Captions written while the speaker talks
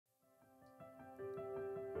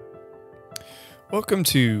Welcome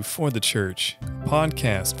to For the Church, a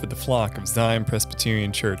podcast for the flock of Zion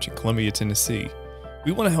Presbyterian Church in Columbia, Tennessee.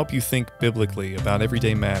 We want to help you think biblically about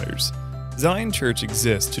everyday matters. Zion Church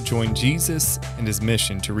exists to join Jesus and his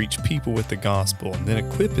mission to reach people with the gospel and then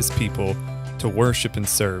equip his people to worship and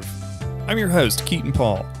serve. I'm your host, Keaton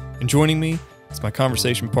Paul, and joining me is my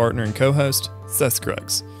conversation partner and co-host, Seth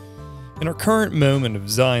Scruggs. In our current moment of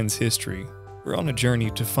Zion's history, we're on a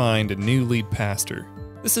journey to find a new lead pastor.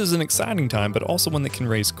 This is an exciting time, but also one that can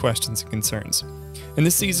raise questions and concerns. In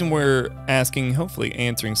this season, we're asking, hopefully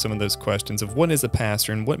answering some of those questions of what is a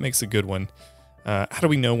pastor and what makes a good one. How do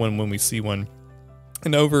we know one when we see one?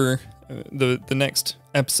 And over the next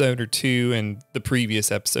episode or two and the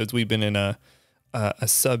previous episodes, we've been in a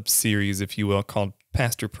sub-series, if you will, called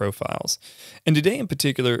Pastor Profiles. And today in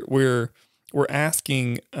particular, we're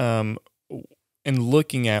asking and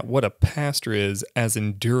looking at what a pastor is as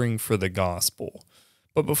enduring for the gospel.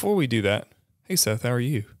 But before we do that, hey Seth, how are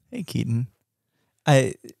you? Hey Keaton.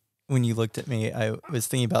 When you looked at me, I was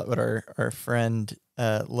thinking about what our friend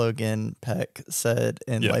Logan Peck said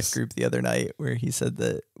in Life Group the other night, where he said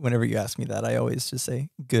that whenever you ask me that, I always just say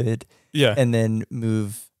good, and then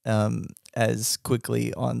move as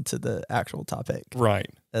quickly onto the actual topic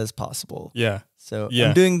as possible. So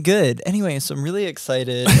I'm doing good. Anyway, so I'm really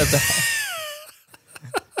excited about.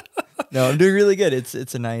 No, I'm doing really good.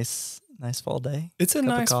 It's a nice fall day. It's a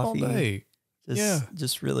nice fall day.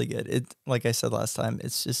 Just really good. It, like I said last time,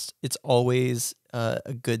 it's always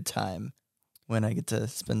a good time when I get to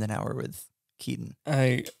spend an hour with Keaton.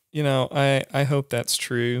 I hope that's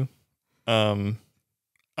true. I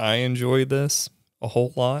enjoy this a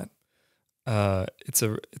whole lot. It's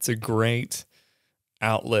a great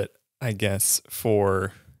outlet, I guess,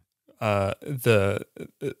 for the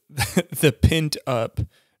pent up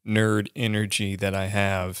nerd energy that I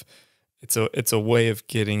have. It's a way of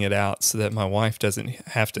getting it out so that my wife doesn't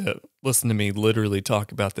have to listen to me literally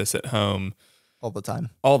talk about this at home all the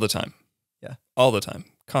time. Yeah. All the time,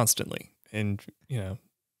 constantly. And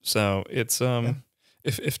so it's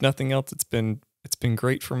if nothing else, it's been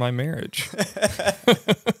great for my marriage.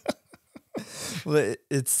 Well,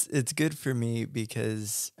 it's good for me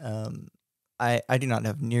because I do not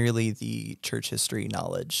have nearly the church history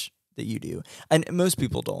knowledge that you do, and most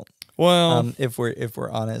people don't. Well, if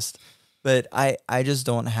we're honest. But I just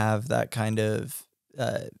don't have that kind of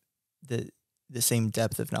the same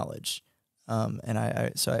depth of knowledge,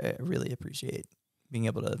 and so I really appreciate being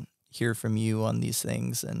able to hear from you on these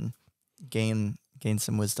things and gain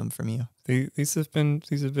some wisdom from you. These have been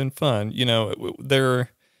fun.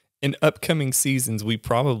 There in upcoming seasons we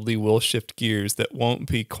probably will shift gears that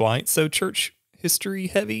won't be quite so church history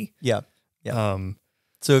heavy. Yeah.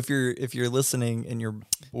 So if you're listening and you're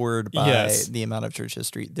bored by the amount of church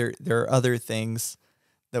history, there are other things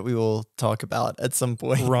that we will talk about at some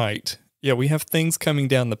point. Right. Yeah, we have things coming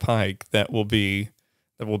down the pike that will be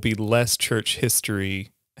less church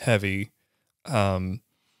history heavy, kind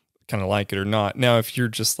of like it or not. Now, if you're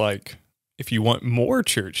just like, if you want more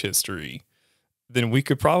church history, then we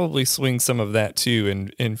could probably swing some of that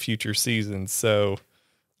too in future seasons. So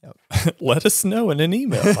let us know in an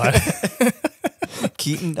email.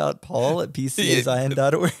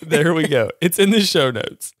 Keaton.paul@pcazion.org. There we go. It's in the show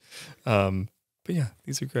notes. But yeah,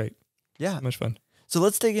 these are great. Yeah. So much fun. So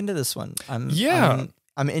let's dig into this one. I'm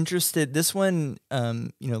interested. This one,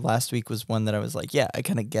 last week was one that I was like, I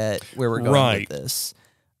kind of get where we're going with this.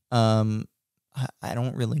 I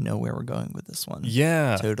don't really know where we're going with this one.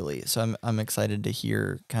 Yeah. Totally. So I'm excited to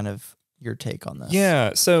hear kind of your take on this.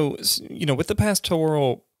 Yeah. So, with the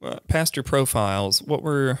pastoral pastor profiles, what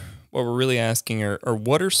we're really asking are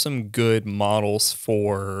what are some good models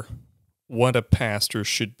for what a pastor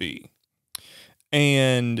should be?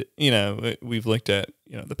 And, we've looked at,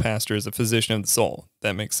 the pastor as a physician of the soul.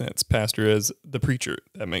 That makes sense. Pastor as the preacher.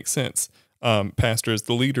 That makes sense. Pastor as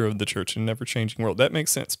the leader of the church in an ever-changing world. That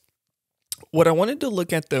makes sense. What I wanted to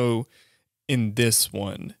look at, though, in this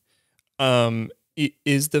one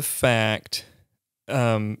is the fact,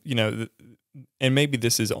 and maybe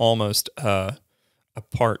this is almost a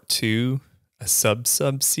part two, a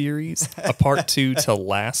sub-series, a part two to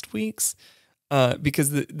last week's, because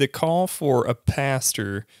the call for a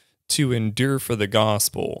pastor to endure for the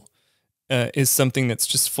gospel is something that's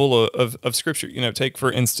just full of scripture. Take,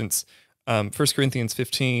 for instance, 1 Corinthians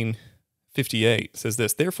 15:58 says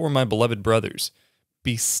this, "Therefore, my beloved brothers,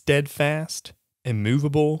 be steadfast,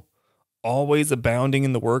 immovable, always abounding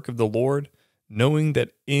in the work of the Lord, knowing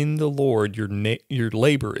that in the Lord your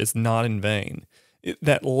labor is not in vain."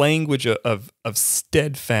 That language of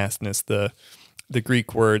steadfastness, the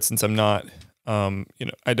Greek word, since I'm not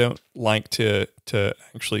I don't like to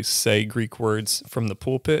actually say Greek words from the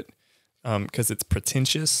pulpit because it's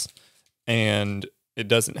pretentious and it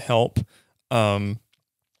doesn't help. And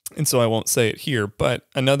so I won't say it here. But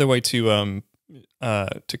another way to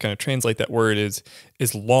kind of translate that word is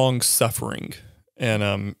long suffering.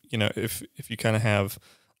 And if you kind of have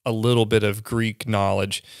a little bit of Greek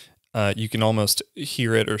knowledge, you can almost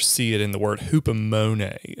hear it or see it in the word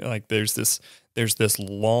hupomone. Like there's this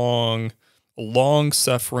long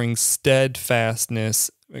suffering,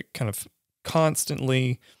 steadfastness, kind of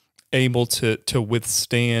constantly able to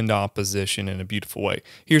withstand opposition in a beautiful way.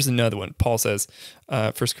 Here's another one. Paul says,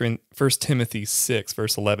 1 Timothy 6,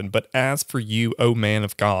 verse 11, "But as for you, O man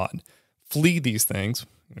of God, flee these things."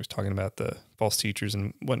 He was talking about the false teachers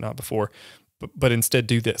and whatnot before, but instead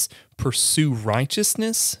do this: pursue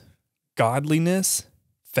righteousness, godliness,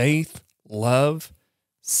 faith, love,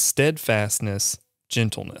 steadfastness,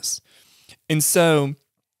 gentleness. And so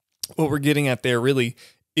what we're getting at there really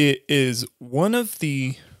is one of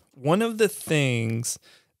the things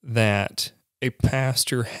that a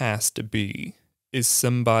pastor has to be is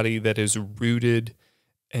somebody that is rooted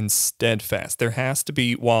and steadfast. There has to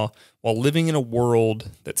be, while living in a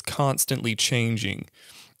world that's constantly changing,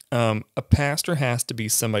 a pastor has to be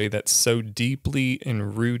somebody that's so deeply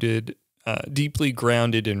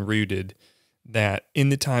grounded and rooted that in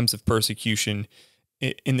the times of persecution,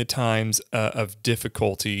 in the times of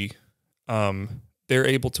difficulty, they're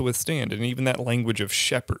able to withstand. And even that language of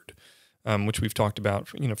shepherd, which we've talked about,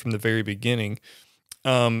 from the very beginning,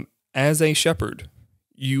 as a shepherd,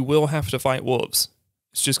 you will have to fight wolves.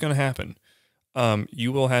 It's just going to happen.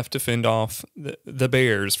 You will have to fend off the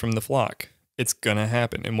bears from the flock. It's going to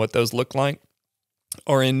happen. And what those look like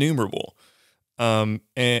are innumerable.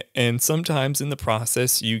 And sometimes in the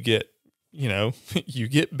process, you get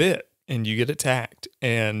bit and you get attacked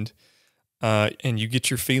and you get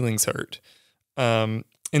your feelings hurt. And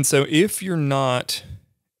so if you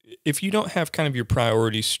don't have kind of your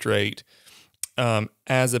priorities straight,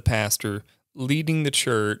 as a pastor, leading the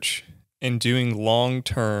church and doing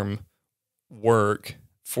long-term work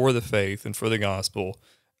for the faith and for the gospel,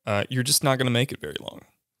 you're just not going to make it very long.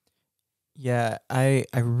 Yeah, I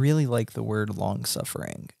really like the word long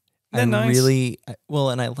suffering. Isn't that nice?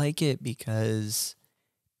 And I like it because,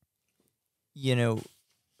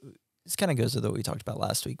 this kind of goes with what we talked about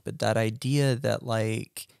last week, but that idea that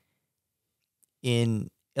like in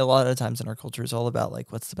a lot of times in our culture is all about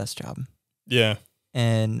like, what's the best job? Yeah.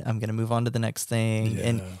 And I'm going to move on to the next thing. Yeah.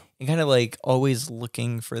 And kind of like always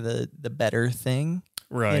looking for the better thing,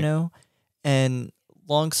 right? And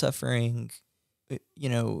long suffering,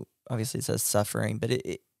 obviously it says suffering, but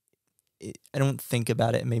it I don't think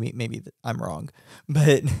about it. Maybe I'm wrong,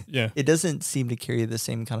 but yeah, it doesn't seem to carry the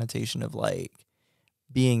same connotation of like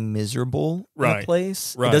being miserable in a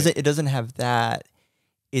place. Right. It doesn't have that.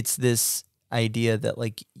 It's this idea that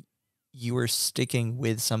like you are sticking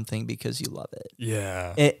with something because you love it.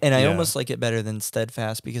 Yeah. And I almost like it better than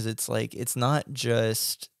steadfast because it's like, it's not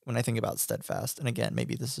just when I think about steadfast, and again,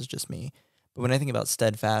 maybe this is just me, but when I think about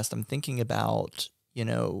steadfast, I'm thinking about,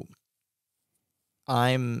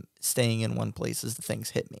 I'm staying in one place as the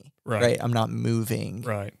things hit me, right? I'm not moving.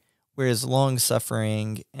 Right. Whereas long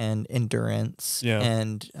suffering and endurance, yeah,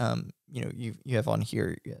 and you have on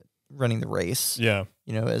here running the race, yeah,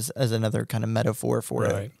 as another kind of metaphor for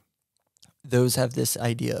it. Those have this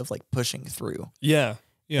idea of like pushing through. Yeah,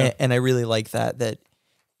 yeah, and I really like that.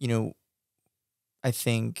 I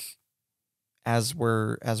think as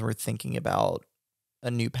we're thinking about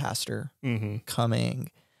a new pastor coming,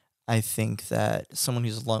 I think that someone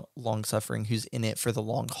who's long suffering, who's in it for the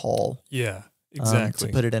long haul. Yeah. Exactly.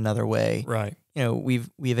 To put it another way, right? We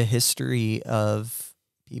have a history of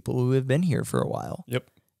people who have been here for a while. Yep.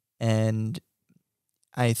 And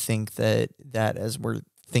I think that as we're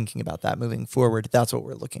thinking about that moving forward, that's what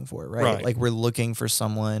we're looking for, right? Like we're looking for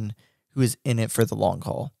someone who is in it for the long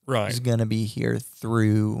haul, right? Who's going to be here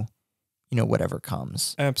through, whatever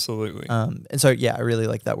comes. Absolutely. And so I really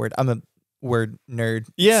like that word. I'm a word nerd,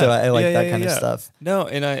 yeah. So I like that kind of stuff. No,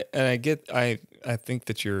 and I think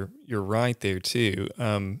that you're right there too.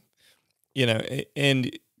 And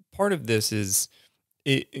part of this is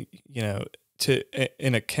in a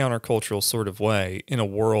countercultural sort of way, in a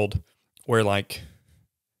world where like,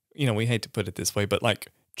 we hate to put it this way, but like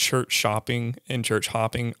church shopping and church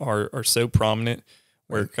hopping are so prominent,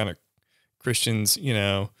 where kind of Christians,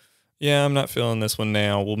 I'm not feeling this one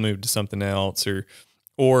now, we'll move to something else,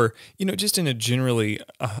 or just in a generally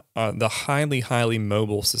the highly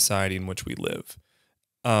mobile society in which we live,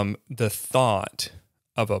 the thought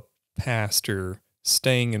of a pastor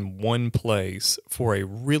staying in one place for a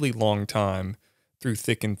really long time through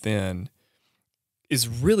thick and thin is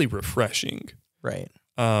really refreshing. Right.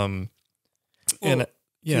 And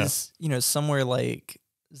yeah, somewhere like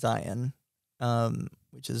Zion,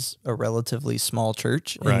 which is a relatively small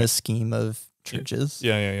church in right. the scheme of churches.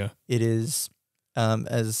 Yeah. It is,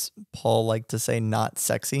 as Paul liked to say, not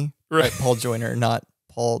sexy. Right. Paul Joyner, not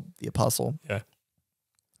Paul the Apostle. Yeah.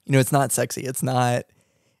 It's not sexy. It's not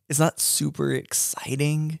super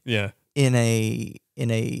exciting. Yeah. In a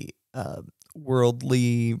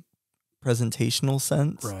worldly presentational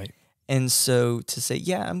sense. Right. And so to say,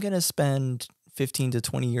 yeah, I'm going to spend 15 to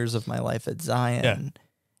 20 years of my life at Zion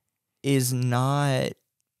is not,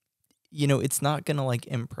 it's not going to like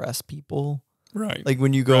impress people. Right. Like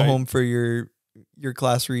when you go home for your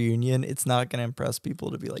class reunion, it's not going to impress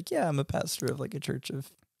people to be like, yeah, I'm a pastor of like a church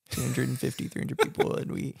of 250, 300 people.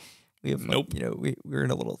 And we have, nope. we're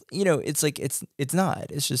in a little, it's like, it's not,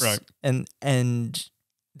 it's just, and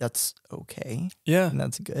that's okay. Yeah. And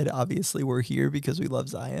that's good. Obviously we're here because we love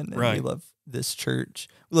Zion and right. we love this church.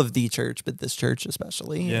 We love the church, but this church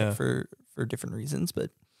especially for different reasons.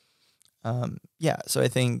 But, so I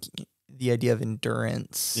think the idea of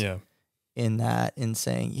endurance in that, in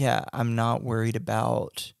saying, I'm not worried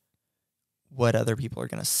about what other people are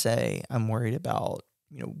going to say. I'm worried about,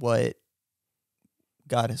 what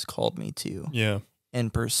God has called me to. Yeah.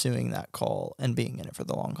 And pursuing that call and being in it for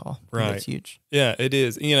the long haul. Right. That's huge. Yeah, it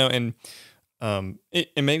is. And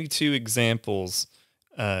maybe two examples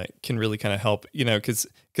can really kind of help, because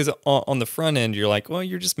on the front end, you're like, well,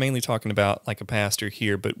 you're just mainly talking about like a pastor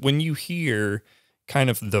here. But when you hear kind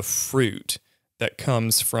of the fruit that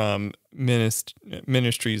comes from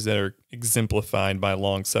ministries that are exemplified by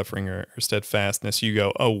long suffering or steadfastness, you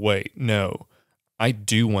go, oh, wait, no, I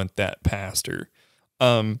do want that pastor.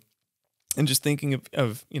 And just thinking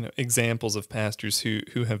of examples of pastors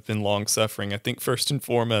who have been long suffering, I think first and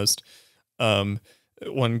foremost, one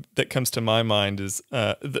that comes to my mind is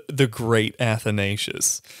the great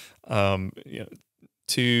Athanasius,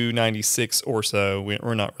 296 or so.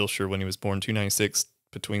 We're not real sure when he was born. 296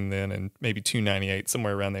 between then and maybe 298,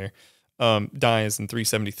 somewhere around there. Dies in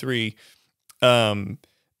 373.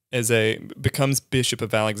 Becomes Bishop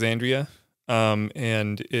of Alexandria,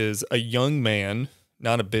 and is a young man.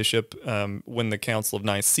 Not a bishop. When the Council of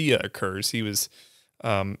Nicaea occurs, he was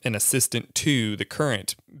an assistant to the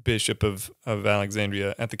current Bishop of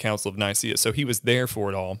Alexandria at the Council of Nicaea. So he was there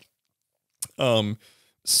for it all.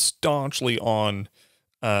 Staunchly on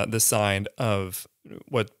the side of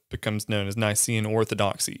what becomes known as Nicene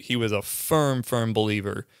orthodoxy. He was a firm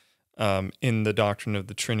believer in the doctrine of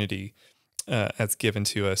the Trinity as given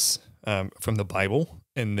to us from the Bible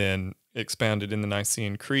and then expounded in the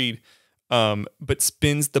Nicene Creed. But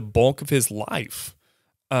spends the bulk of his life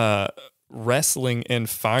wrestling and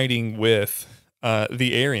fighting with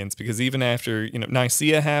the Arians, because even after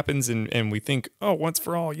Nicaea happens and we think, oh, once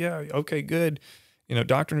for all, okay, good,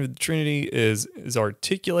 doctrine of the Trinity is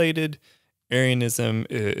articulated, Arianism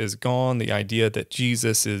is gone. The idea that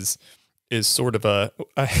Jesus is sort of I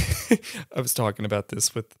was talking about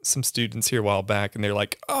this with some students here a while back, and they're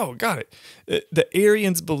like, oh, got it. The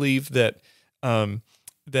Arians believe that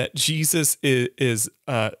Jesus is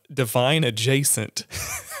divine adjacent.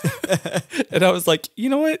 And I was like, you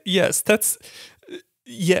know what? Yes, that's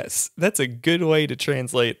a good way to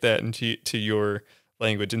translate that into your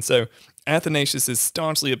language. And so Athanasius is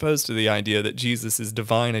staunchly opposed to the idea that Jesus is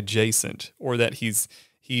divine adjacent, or that he's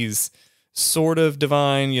sort of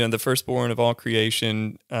divine, the firstborn of all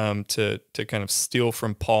creation, to kind of steal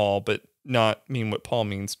from Paul, but not mean what Paul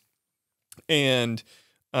means. And,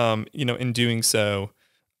 in doing so,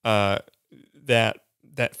 that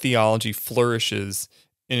theology flourishes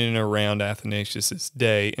in and around Athanasius's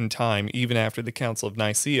day and time, even after the Council of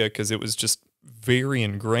Nicaea, because it was just very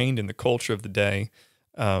ingrained in the culture of the day,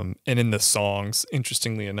 and in the songs,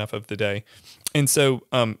 interestingly enough, of the day. And so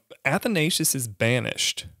Athanasius is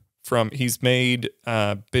banished he's made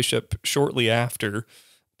bishop shortly after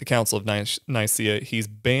the Council of Nicaea. He's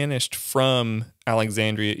banished from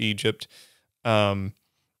Alexandria, Egypt,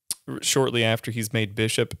 shortly after he's made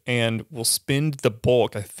bishop, and will spend the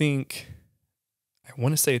bulk, I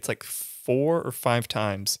want to say it's like 4 or 5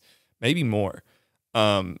 times, maybe more,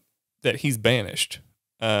 that he's banished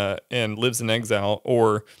and lives in exile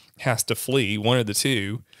or has to flee, one of the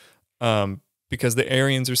two, because the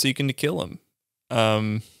Arians are seeking to kill him.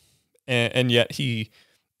 And yet he'll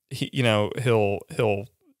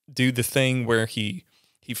do the thing where he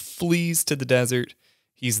flees to the desert.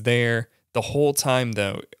 He's there the whole time,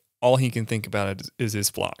 though. All he can think about is his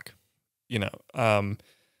flock.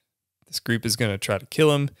 This group is going to try to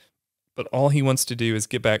kill him. but all he wants to do is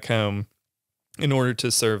get back home in order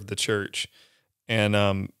to serve the church.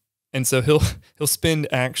 And so he'll spend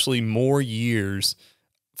actually more years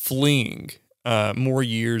fleeing, more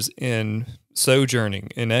years in sojourning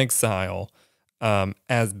in exile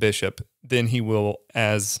as bishop than he will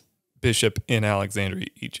as bishop in Alexandria,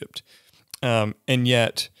 Egypt. And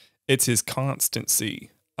yet it's his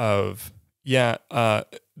constancy of,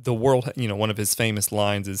 the world, one of his famous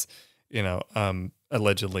lines is,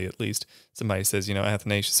 allegedly at least, somebody says,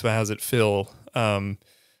 Athanasius, so how does it feel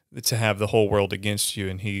to have the whole world against you?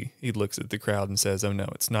 And he looks at the crowd and says, oh no,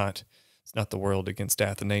 it's not the world against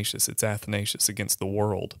Athanasius, it's Athanasius against the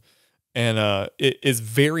world. And it is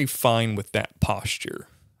very fine with that posture.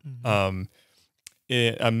 I'm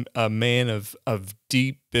a man of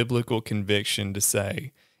deep biblical conviction to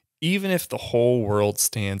say, even if the whole world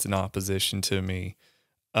stands in opposition to me,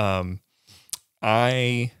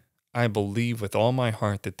 I believe with all my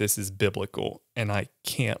heart that this is biblical, and I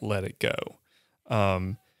can't let it go.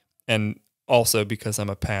 And also because I'm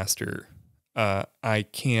a pastor, I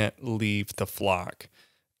can't leave the flock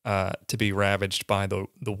to be ravaged by the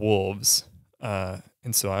wolves,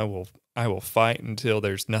 and so I will fight until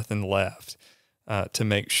there's nothing left to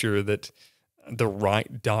make sure that the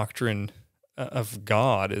right doctrine of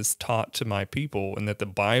God is taught to my people, and that the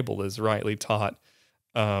Bible is rightly taught.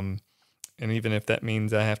 And even if that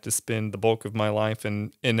means I have to spend the bulk of my life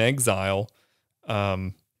in exile,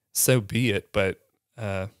 so be it. But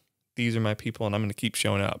these are my people, and I'm going to keep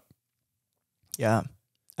showing up. Yeah.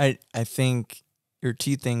 I think there are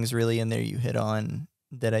two things really in there you hit on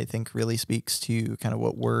that I think really speaks to kind of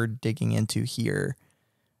what we're digging into here.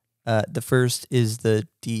 The first is the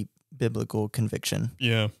deep biblical conviction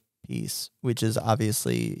piece, which is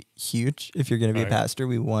obviously huge. If you're going to be a pastor,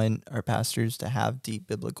 we want our pastors to have deep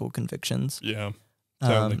biblical convictions. Yeah,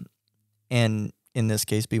 totally. And in this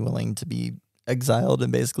case, be willing to be exiled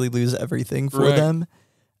and basically lose everything for them.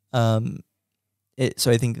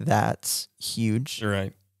 So I think that's huge.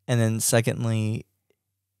 Right. And then secondly,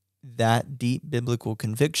 that deep biblical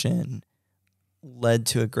conviction led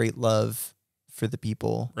to a great love for the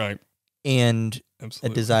people. Right. And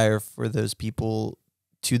Absolutely. a desire for those people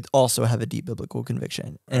to also have a deep biblical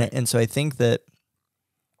conviction. Right. And so I think that,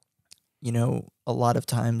 a lot of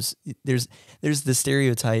times there's the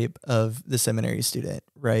stereotype of the seminary student,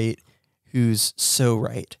 right? Who's so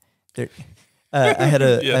right. I had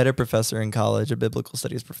a professor in college, a biblical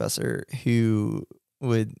studies professor, who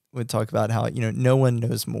would talk about how, no one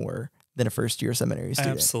knows more than a first year seminary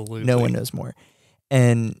student. Absolutely. No one knows more.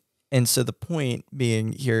 And so the point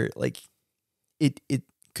being here, like it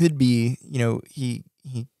could be, he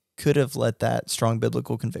could have let that strong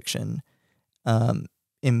biblical conviction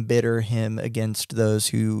embitter him against those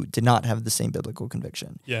who did not have the same biblical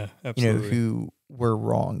conviction. Yeah, absolutely. Who were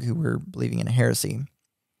wrong, who were believing in a heresy.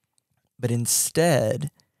 But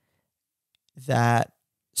instead, that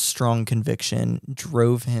strong conviction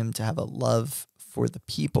drove him to have a love for the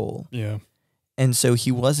people. Yeah. And so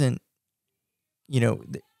he wasn't,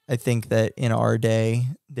 I think that in our day,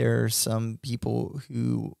 there are some people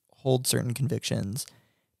who hold certain convictions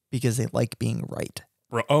because they like being right.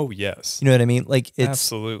 Oh, yes. You know what I mean? Like, it's,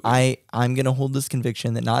 absolutely. I'm going to hold this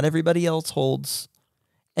conviction that not everybody else holds.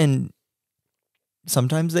 And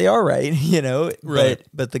sometimes they are right, Right.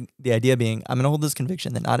 But the idea being, I'm going to hold this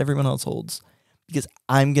conviction that not everyone else holds because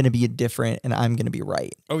I'm going to be different and I'm going to be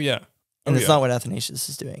right. Oh, yeah. And that's not what Athanasius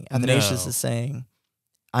is doing. Athanasius is saying,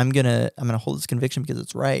 I'm going to hold this conviction because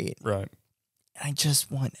it's right. Right. And I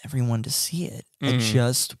just want everyone to see it. I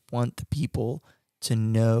just want the people to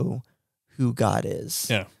know who God is.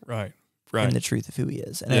 Yeah, right. And the truth of who he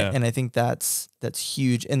is. And I think that's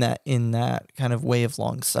huge in that kind of way of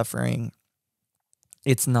long suffering.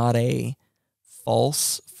 It's not a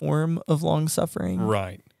false form of long suffering.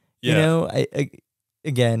 Right. Yeah. I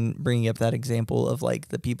again, bringing up that example of like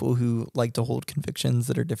the people who like to hold convictions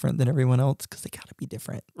that are different than everyone else because they got to be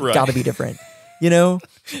different. They got to be different.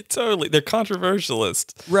 Totally. They're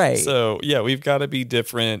controversialists. Right. So, yeah, we've got to be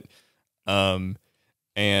different.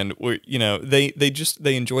 And we're, they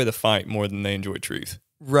enjoy the fight more than they enjoy truth.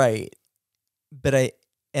 Right. But I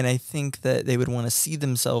think that they would want to see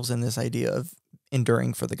themselves in this idea of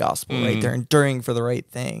enduring for the gospel, right? They're enduring for the right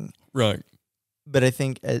thing. Right. But I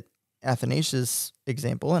think at Athanasius'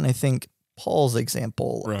 example, and I think Paul's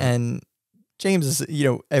example, and James's,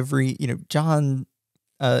 John,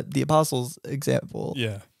 the apostles' example,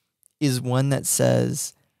 is one that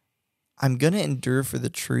says, I'm going to endure for the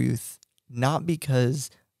truth, not because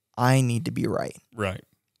I need to be right. Right.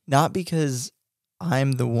 Not because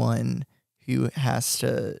I'm the one who has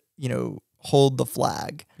to, hold the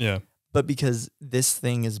flag. Yeah. but because this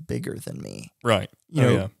thing is bigger than me. Right. You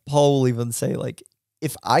know, Paul will even say, like,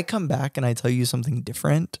 if I come back and I tell you something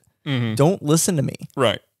different, don't listen to me.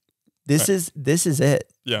 Right. This is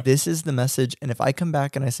it. Yeah. This is the message. And if I come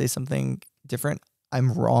back and I say something different,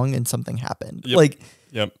 I'm wrong and something happened. Yep. Like,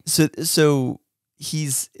 yep. So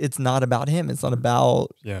it's not about him. It's not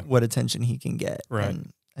about yeah. what attention he can get. Right.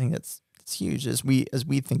 And I think it's huge as we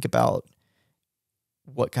think about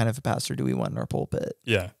what kind of a pastor do we want in our pulpit.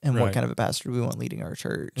 Yeah. And what kind of a pastor do we want leading our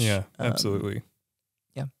church. Yeah, absolutely.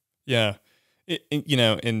 Yeah. Yeah. You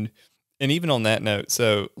know, and even on that note,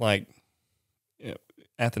 so like, you know,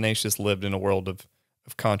 Athanasius lived in a world of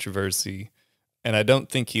controversy, and I don't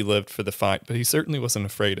think he lived for the fight, but he certainly wasn't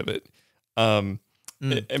afraid of it.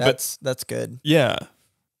 That's good. Yeah.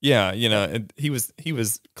 Yeah. You know, he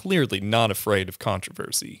was clearly not afraid of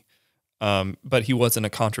controversy. But he wasn't a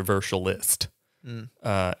controversialist.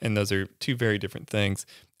 And those are two very different things.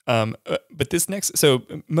 But this next, so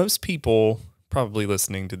most people probably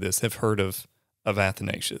listening to this have heard of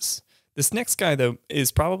Athanasius. This next guy, though,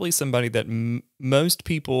 is probably somebody that most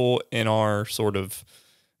people in our sort of,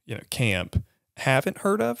 you know, camp haven't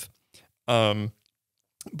heard of.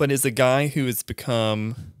 But is a guy who has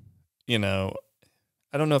become, you know,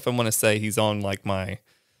 I don't know if I want to say he's on like my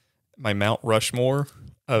Mount Rushmore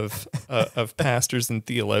of pastors and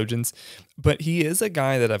theologians, but he is a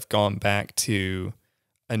guy that I've gone back to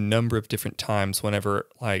a number of different times whenever,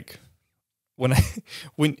 like, when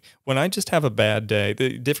I just have a bad day.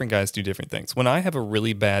 The different guys do different things. When I have a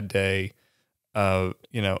really bad day of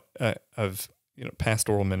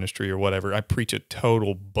pastoral ministry or whatever, I preach a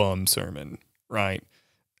total bum sermon, right?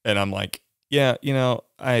 And I'm like, yeah, you know,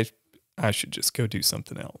 I should just go do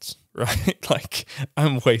something else, right? Like,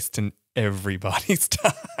 I'm wasting everybody's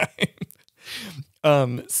time.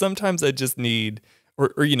 Sometimes I just need,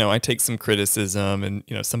 or you know, I take some criticism, and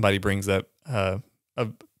you know, somebody brings up a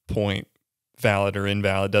point, valid or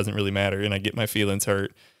invalid, doesn't really matter, and I get my feelings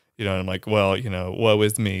hurt, you know, and I'm like, well, you know, woe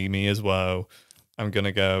is me is woe. I'm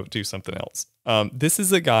gonna go do something else. This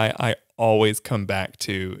is a guy I always come back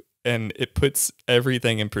to, and it puts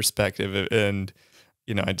everything in perspective. And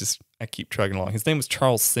you know, I keep trucking along. His name was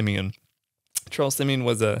Charles Simeon. Charles Simeon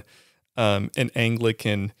was an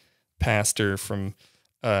Anglican pastor from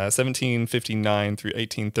 1759 through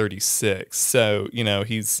 1836. So, you know,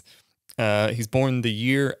 he's born the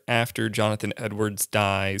year after Jonathan Edwards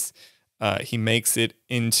dies. He makes it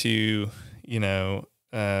into, you know,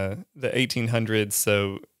 the 1800s.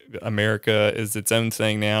 So America is its own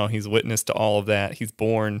thing now. He's witness to all of that. He's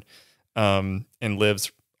born and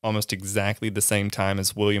lives almost exactly the same time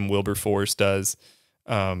as William Wilberforce does,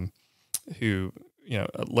 who, you know,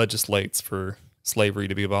 legislates for slavery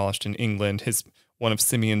to be abolished in England. One of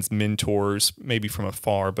Simeon's mentors, maybe from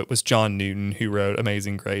afar, but was John Newton, who wrote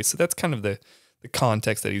Amazing Grace. So that's kind of the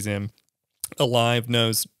context that he's in. Alive,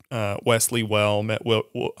 knows Wesley well, met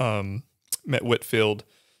Whitfield.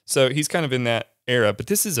 So he's kind of in that era. But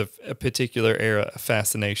this is a particular era of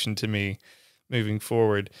fascination to me moving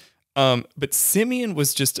forward. But Simeon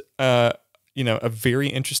was just, you know, a very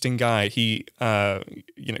interesting guy. He,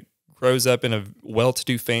 you know, grows up in a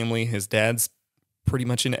well-to-do family. His dad's pretty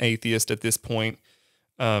much an atheist at this point.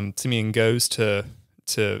 Simeon goes to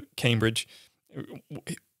Cambridge.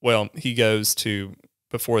 Well, he goes to,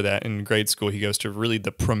 before that in grade school, he goes to really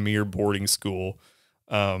the premier boarding school,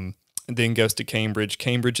 and then goes to Cambridge.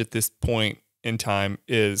 Cambridge at this point in time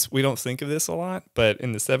is, we don't think of this a lot, but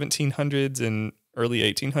in the 1700s and early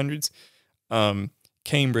 1800s,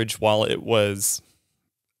 Cambridge, while it was,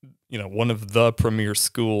 you know, one of the premier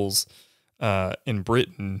schools in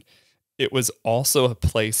Britain, it was also a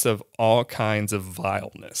place of all kinds of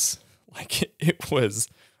vileness. Like, it was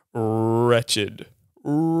wretched.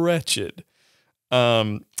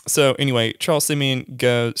 So anyway, Charles Simeon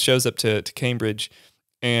shows up to Cambridge,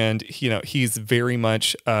 and you know, he's very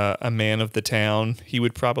much a man of the town, he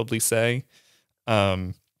would probably say.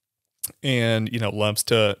 And, you know, loves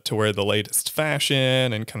to wear the latest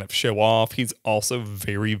fashion and kind of show off. He's also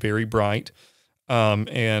very, very bright,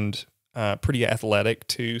 and pretty athletic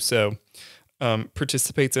too. So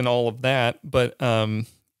participates in all of that, but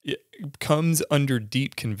it comes under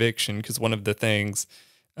deep conviction, because one of the things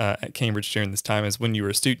at Cambridge during this time is when you were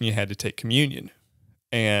a student, you had to take communion.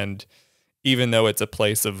 And even though it's a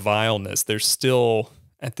place of vileness, there's still,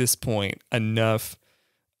 at this point, enough,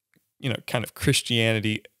 you know, kind of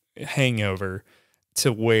Christianity hangover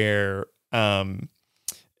to where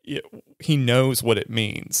he knows what it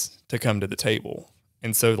means to come to the table.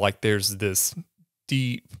 And so, like, there's this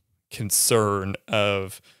deep concern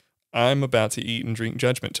of, I'm about to eat and drink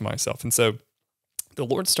judgment to myself. And so the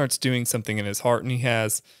Lord starts doing something in his heart, and he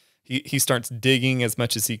has he starts digging as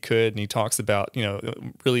much as he could, and he talks about,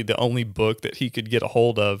 really the only book that he could get a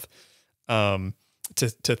hold of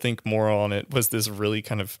to think more on it was this really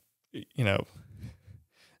kind of,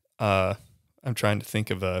 I'm trying to think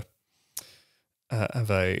of a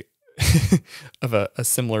of a a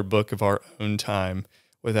similar book of our own time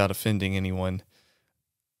without offending anyone.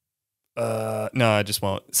 No, I just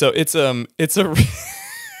won't. So it's a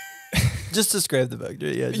just describe the book.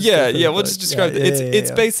 Yeah. We'll just describe it.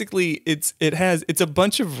 It's basically it's a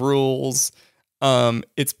bunch of rules.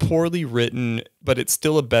 It's poorly written, but it's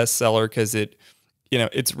still a bestseller because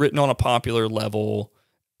it's written on a popular level,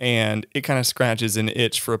 and it kind of scratches an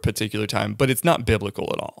itch for a particular time, but it's not biblical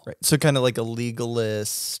at all. Right. So kind of like a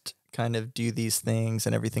legalist, kind of do these things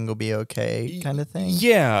and everything will be okay kind of thing.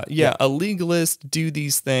 Yeah. A legalist, do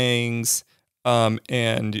these things,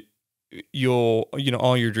 and you'll,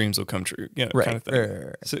 all your dreams will come true, right, kind of thing.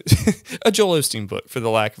 Right. So, a Joel Osteen book, for the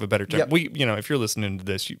lack of a better term. Yep. If you're listening to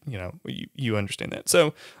this, you understand that.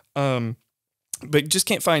 So, but just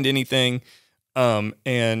can't find anything. And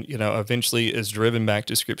eventually is driven back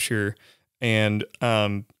to Scripture, and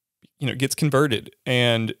gets converted,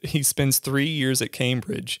 and he spends 3 years at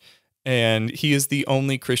Cambridge, and he is the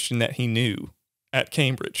only Christian that he knew at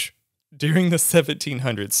Cambridge during the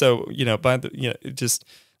 1700s. So just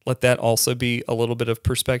let that also be a little bit of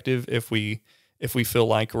perspective if we feel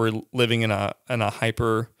like we're living in a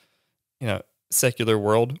hyper secular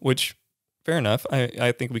world, which fair enough,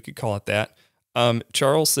 I think we could call it that.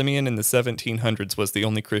 Charles Simeon in the 1700s was the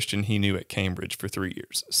only Christian he knew at Cambridge for 3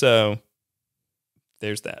 years. So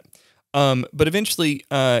there's that. But eventually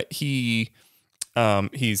he's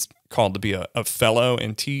called to be a fellow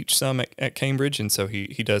and teach some at Cambridge. And so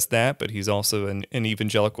he does that, but he's also an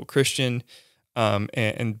evangelical Christian,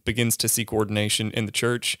 and begins to seek ordination in the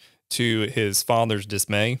church, to his father's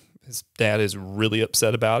dismay. His dad is really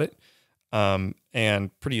upset about it,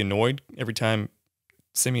 and pretty annoyed. Every time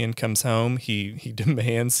Simeon comes home, he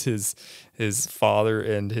demands his father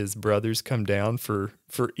and his brothers come down for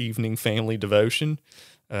evening family devotion,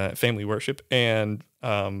 family worship, and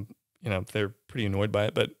they're pretty annoyed by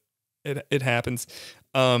it, but it happens.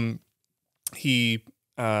 He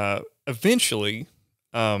eventually,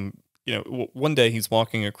 one day he's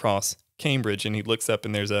walking across Cambridge, and he looks up,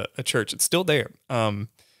 and there's a church. It's still there,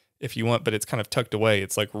 if you want, but it's kind of tucked away.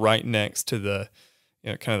 It's like right next to the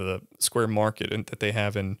kind of the square market that they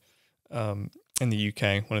have in the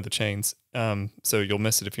UK, one of the chains. So you'll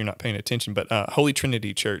miss it if you're not paying attention. But Holy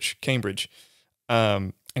Trinity Church, Cambridge.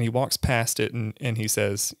 And he walks past it, and he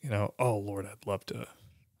says, "Oh Lord,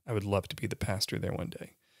 I would love to be the pastor there one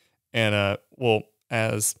day." And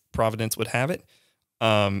as Providence would have it,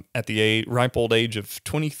 at the ripe old age of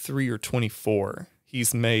 23 or 24,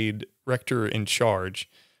 he's made rector in charge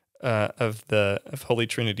of Holy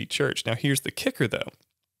Trinity Church. Now, here's the kicker, though.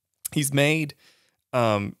 He's made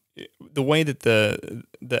the way that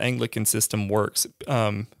the Anglican system works,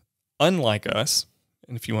 unlike us.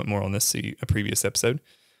 And if you want more on this, see a previous episode,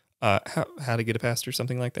 how to get a pastor,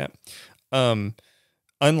 something like that.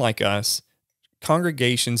 Unlike us,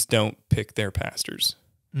 congregations don't pick their pastors.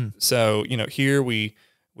 So here we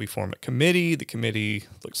form a committee. The committee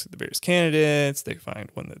looks at the various candidates. They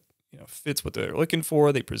find one that fits what they're looking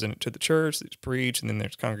for. They present it to the church, they preach, and then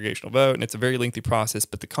there's congregational vote, and it's a very lengthy process,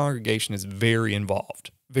 but the congregation is very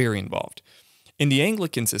involved. In the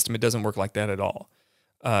Anglican system, it doesn't work like that at all.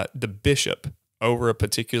 The bishop over a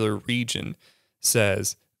particular region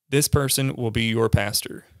says, this person will be your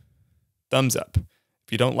pastor. Thumbs up.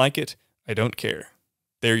 If you don't like it, I don't care.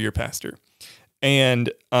 They're your pastor. And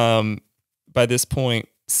by this point,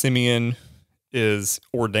 Simeon is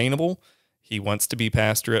ordainable. He wants to be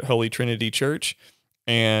pastor at Holy Trinity Church,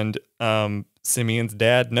 and Simeon's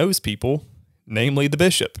dad knows people, namely the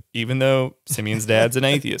bishop, even though Simeon's dad's an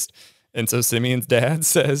atheist. And so Simeon's dad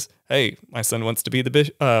says, "Hey, my son wants to be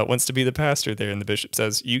the pastor there." And the bishop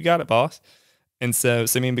says, "You got it, boss." And so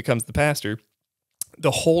Simeon becomes the pastor.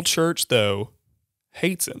 The whole church, though,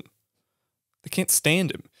 hates him. They can't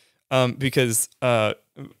stand him because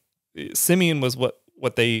Simeon was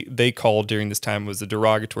what they called during this time was a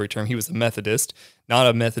derogatory term. He was a Methodist, not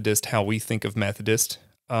a Methodist how we think of Methodist,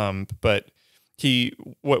 but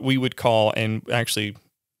what we would call, and actually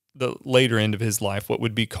the later end of his life, what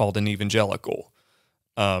would be called an evangelical.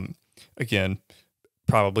 Again,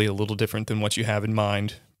 probably a little different than what you have in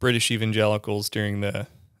mind. British evangelicals during the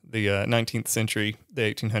 19th century, the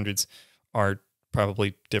 1800s, are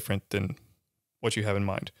probably different than what you have in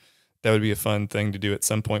mind. That would be a fun thing to do at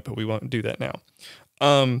some point, but we won't do that now.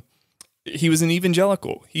 He was an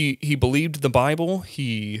evangelical. He believed the Bible.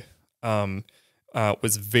 He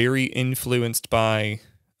was very influenced by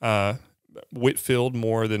Whitfield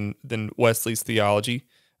more than Wesley's theology,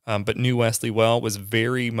 but knew Wesley well, was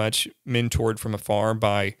very much mentored from afar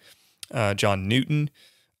by John Newton,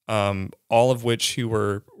 all of which who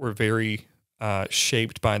were very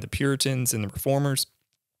shaped by the Puritans and the Reformers.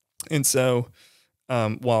 And so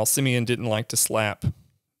while Simeon didn't like to slap,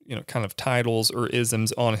 kind of titles or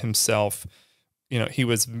isms on himself, he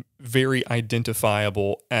was very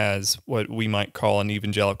identifiable as what we might call an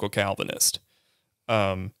evangelical Calvinist,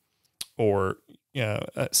 or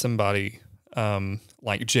somebody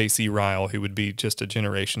like J.C. Ryle, who would be just a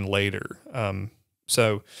generation later. And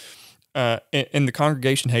the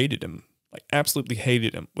congregation hated him, like absolutely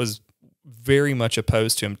hated him, was very much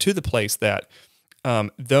opposed to him, to the place that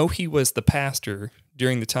though he was the pastor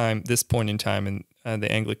during this point in time in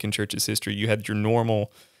the Anglican Church's history, you had your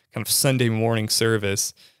normal kind of Sunday morning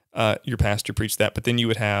service. Your pastor preached that, but then you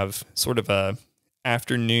would have sort of a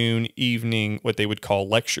afternoon, evening, what they would call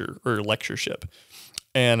lecture or lectureship.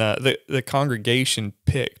 And the congregation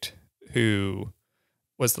picked who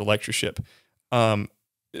was the lectureship.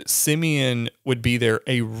 Simeon would be there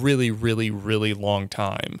a really, really, really long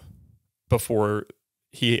time before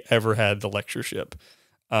he ever had the lectureship.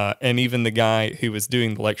 And even the guy who was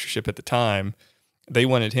doing the lectureship at the time, they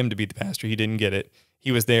wanted him to be the pastor. He didn't get it.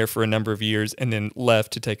 He was there for a number of years and then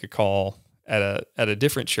left to take a call at a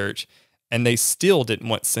different church. And they still didn't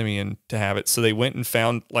want Simeon to have it. So they went and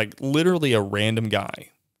found like literally a random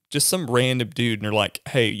guy, just some random dude. And they're like,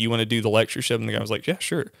 hey, you want to do the lectureship? And the guy was like, yeah,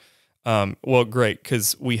 sure. Well, great,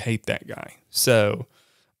 because we hate that guy. So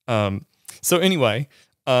anyway,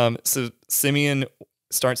 so Simeon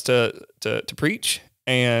starts to preach,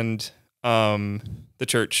 and the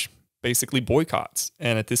church basically boycotts.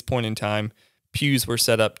 And at this point in time, pews were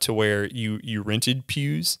set up to where you rented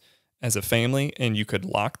pews as a family, and you could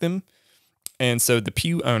lock them. And so the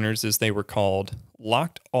pew owners, as they were called,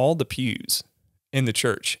 locked all the pews in the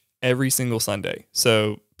church every single Sunday.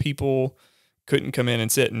 So people couldn't come in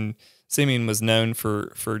and sit. And Simeon was known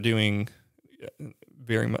for doing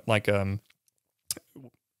very much like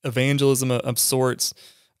evangelism of sorts,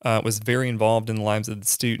 was very involved in the lives of the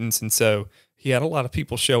students. And so he had a lot of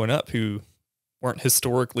people showing up who weren't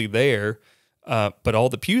historically there, but all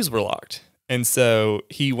the pews were locked. And so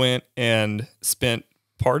he went and spent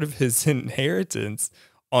part of his inheritance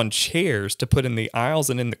on chairs to put in the aisles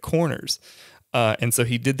and in the corners. And so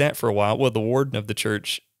he did that for a while. Well, the warden of the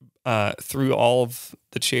church threw all of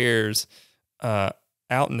the chairs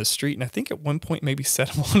out in the street, and I think at one point maybe set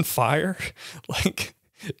them on fire. Like,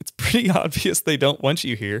 it's pretty obvious they don't want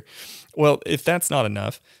you here. Well, if that's not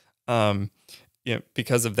enough,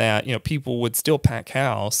 because of that, people would still pack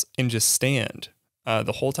house and just stand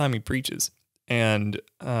the whole time he preaches. And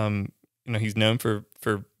he's known for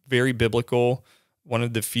very biblical, one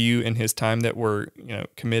of the few in his time that were,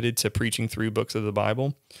 committed to preaching through books of the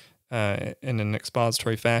Bible in an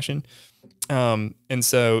expository fashion. And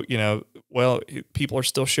so, people are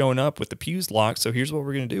still showing up with the pews locked. So here's what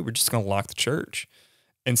we're going to do. We're just going to lock the church.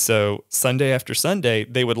 And so Sunday after Sunday,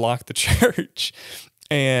 they would lock the church,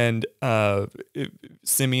 and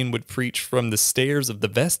Simeon would preach from the stairs of the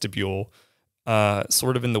vestibule,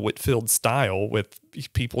 sort of in the Whitfield style, with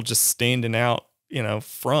people just standing out,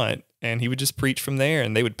 front, and he would just preach from there,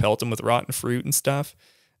 and they would pelt him with rotten fruit and stuff.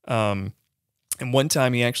 And one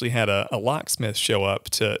time he actually had a locksmith show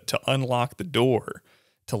up to unlock the door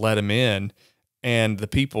to let him in, and the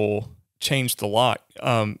people changed the lock,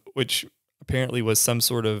 which apparently was some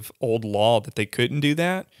sort of old law that they couldn't do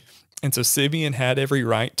that. And so Simeon had every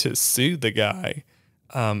right to sue the guy,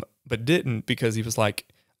 but didn't, because he was like,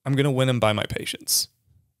 I'm going to win him by my patience.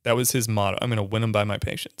 That was his motto. I'm going to win him by my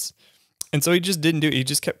patience. And so he just didn't do it. He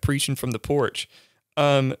just kept preaching from the porch.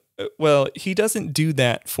 Well, he doesn't do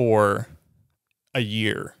that for a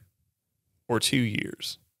year or 2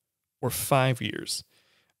 years or 5 years.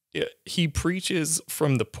 He preaches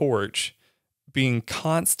from the porch, being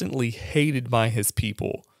constantly hated by his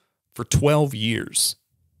people for 12 years.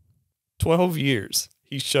 12 years.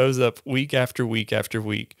 He shows up week after week after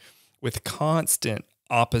week with constant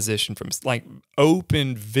opposition from, like,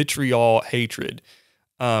 open vitriol hatred.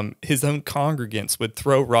 His own congregants would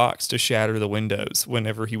throw rocks to shatter the windows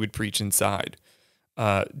whenever he would preach inside,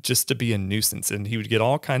 just to be a nuisance. And he would get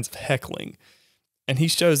all kinds of heckling. And he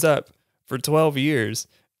shows up for 12 years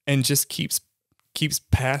and just keeps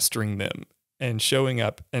pastoring them and showing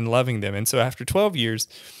up and loving them. And so after 12 years,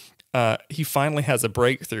 he finally has a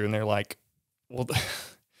breakthrough, and they're like, well,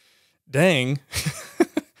 dang,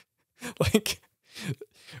 like,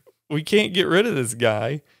 we can't get rid of this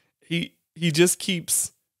guy. He just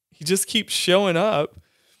keeps showing up.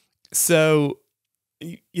 So,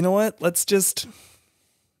 you know what? Let's just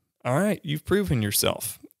all right, you've proven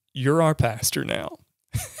yourself. You're our pastor now.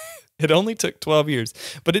 It only took 12 years,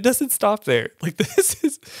 but it doesn't stop there. Like this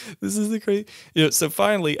is the crazy. So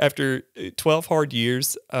finally, after 12 hard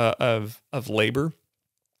years of labor,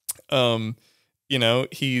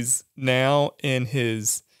 he's now in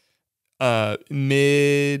his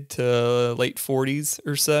mid to late 40s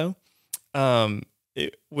or so.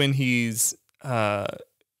 When he's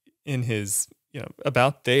in his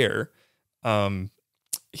about there,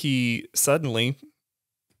 he suddenly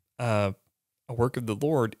a work of the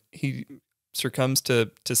Lord, he succumbs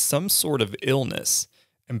to some sort of illness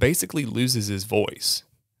and basically loses his voice,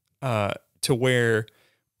 to where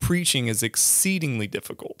preaching is exceedingly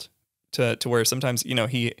difficult, to where sometimes,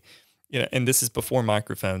 and this is before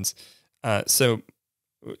microphones. So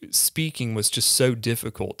speaking was just so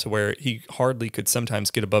difficult to where he hardly could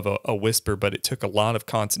sometimes get above a whisper, but it took a lot of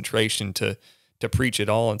concentration to preach it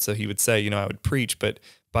all. And so he would say, I would preach, but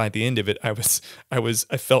by the end of it, I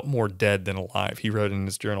felt more dead than alive. He wrote in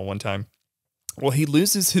his journal one time. Well, he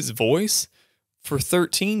loses his voice for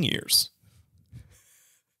 13 years.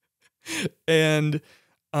 And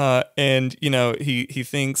he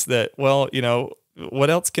thinks that, well, what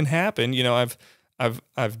else can happen?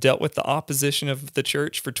 I've dealt with the opposition of the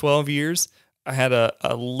church for 12 years. I had a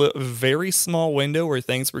very small window where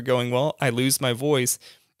things were going well. I lose my voice.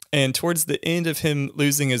 And towards the end of him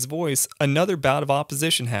losing his voice, another bout of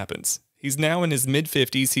opposition happens. He's now in his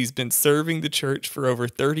mid-50s. He's been serving the church for over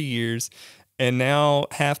 30 years. And now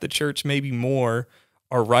half the church, maybe more,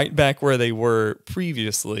 are right back where they were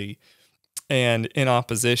previously and in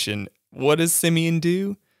opposition. What does Simeon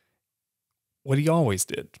do? What he always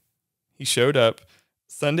did. He showed up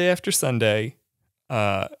Sunday after Sunday,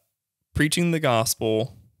 preaching the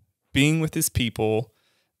gospel, being with his people,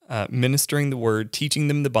 ministering the word, teaching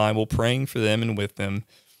them the Bible, praying for them and with them,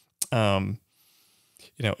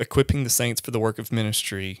 equipping the saints for the work of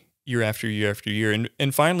ministry year after year after year,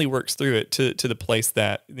 and finally works through it to the place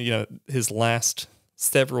that, his last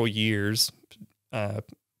several years,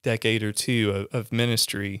 decade or two of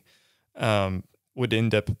ministry, would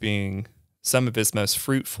end up being some of his most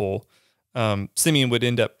fruitful. Simeon would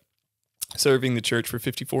end up serving the church for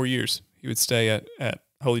 54 years. He would stay at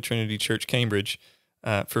Holy Trinity Church, Cambridge,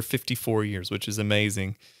 for 54 years, which is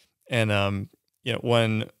amazing. And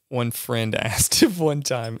one friend asked him one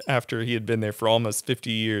time after he had been there for almost 50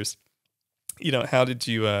 years, how did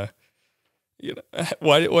you,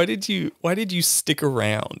 why did you stick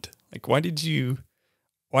around? Like, why did you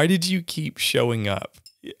keep showing up?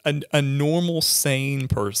 A normal, sane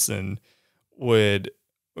person would,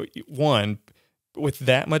 one, with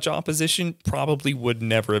that much opposition, probably would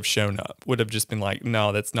never have shown up, would have just been like,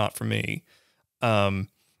 no, that's not for me.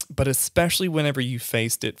 But especially whenever you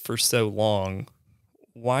faced it for so long,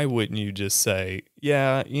 why wouldn't you just say,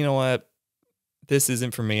 yeah, you know what? This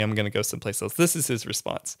isn't for me. I'm going to go someplace else. This is his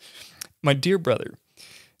response. My dear brother,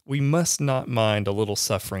 we must not mind a little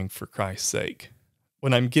suffering for Christ's sake.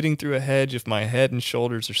 When I'm getting through a hedge, if my head and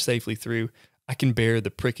shoulders are safely through, I can bear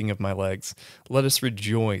the pricking of my legs. Let us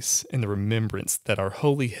rejoice in the remembrance that our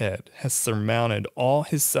holy head has surmounted all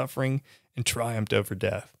his suffering and triumphed over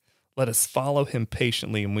death. Let us follow him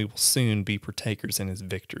patiently, and we will soon be partakers in his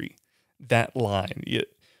victory. That line,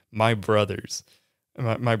 my brothers,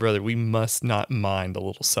 my brother, we must not mind a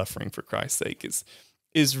little suffering for Christ's sake,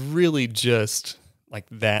 is really just like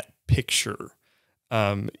that picture,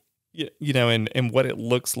 and what it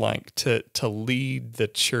looks like to lead the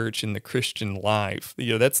church in the Christian life.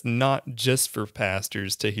 That's not just for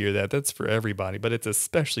pastors to hear that. That's for everybody, but it's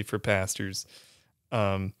especially for pastors.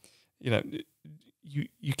 You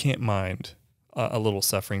can't mind a little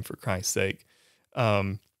suffering for Christ's sake.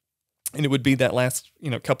 And it would be that last,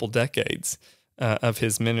 couple decades of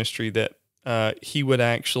his ministry that he would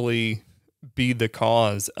actually be the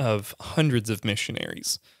cause of hundreds of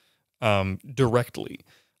missionaries directly.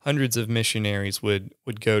 Hundreds of missionaries would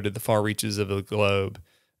go to the far reaches of the globe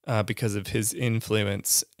because of his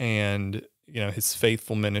influence and, his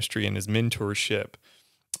faithful ministry and his mentorship,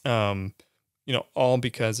 all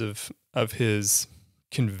because of his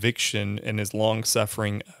conviction and his long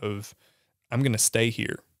suffering of, I'm going to stay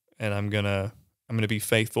here and I'm going to be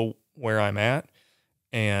faithful where I'm at.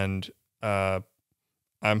 And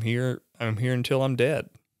I'm here until I'm dead,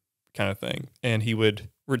 kind of thing. And he would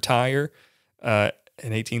retire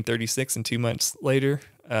in 1836, and 2 months later,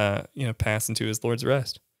 pass into his Lord's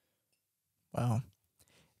rest. Wow.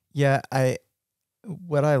 Yeah,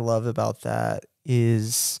 what I love about that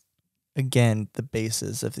is, again, the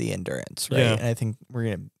basis of the endurance, right? Yeah. And I think we're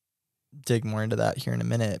going to dig more into that here in a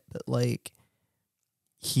minute, but like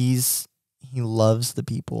he loves the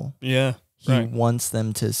people. Yeah. He wants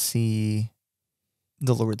them to see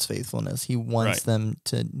the Lord's faithfulness. He wants them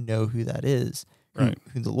to know who that is, who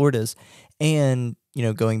the Lord is. And,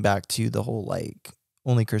 going back to the whole like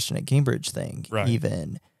only Christian at Cambridge thing,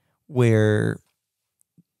 even where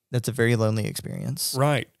that's a very lonely experience.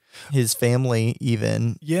 Right. His family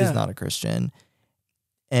even is not a Christian.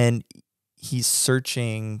 And he's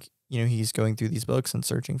searching, he's going through these books and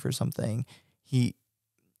searching for something. I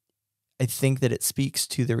think that it speaks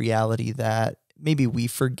to the reality that maybe we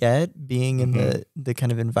forget being in the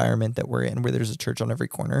kind of environment that we're in, where there's a church on every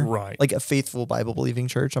corner, like a faithful Bible believing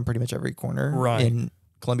church on pretty much every corner in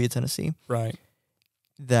Columbia, Tennessee,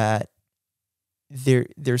 that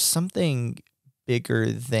there's something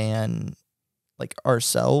bigger than like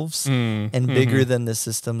ourselves and bigger than the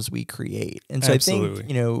systems we create. And so I think,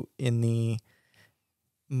 in the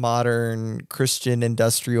modern Christian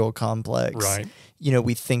industrial complex,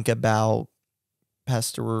 we think about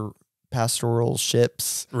pastoral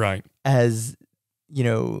ships as,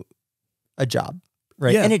 a job,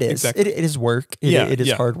 right? Yeah, and it is. Exactly. It is work. It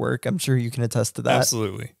is hard work. I'm sure you can attest to that.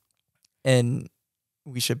 Absolutely. And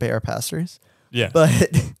we should pay our pastors. Yeah.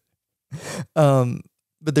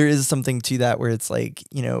 But there is something to that where it's like,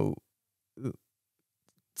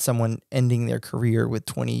 someone ending their career with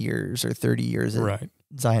 20 years or 30 years at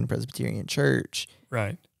Zion Presbyterian Church,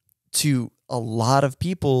 to a lot of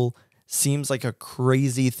people seems like a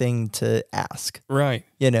crazy thing to ask,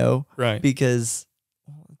 because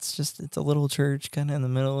it's a little church kind of in the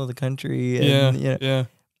middle of the country, and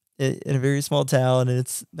in a very small town, and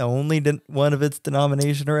it's the only one of its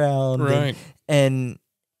denomination around, and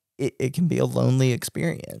it can be a lonely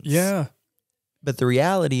experience. Yeah, but the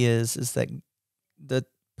reality is that the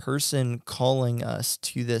person calling us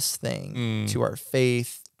to this thing, to our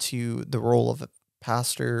faith, to the role of a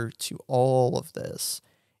pastor, to all of this,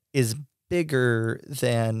 is bigger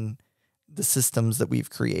than the systems that we've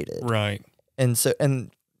created. Right. And so,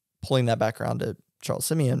 and pulling that back around to Charles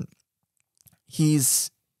Simeon,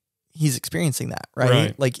 he's experiencing that,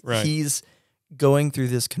 right? He's going through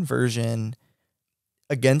this conversion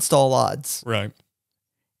against all odds. Right.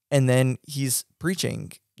 And then he's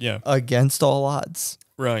preaching Yeah. against all odds.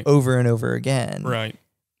 Right. Over and over again. Right.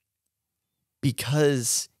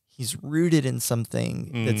 Because he's rooted in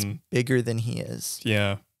something that's bigger than he is.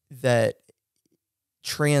 Yeah. That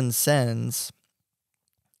transcends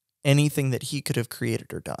anything that he could have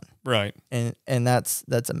created or done. Right. And that's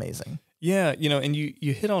amazing. Yeah, and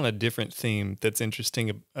you hit on a different theme that's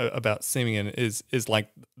interesting about Simeon is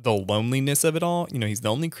like the loneliness of it all. He's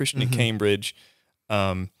the only Christian at Cambridge.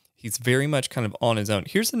 He's very much kind of on his own.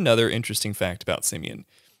 Here's another interesting fact about Simeon.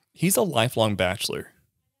 He's a lifelong bachelor.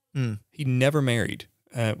 He never married,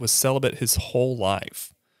 was celibate his whole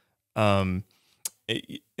life. And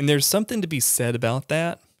there's something to be said about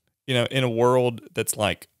that, in a world that's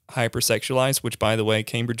like hypersexualized, which, by the way,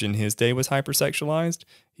 Cambridge in his day was hypersexualized.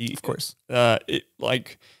 Of course.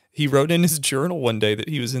 He wrote in his journal one day that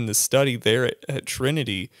he was in the study there at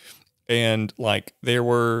Trinity, and like there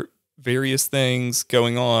were various things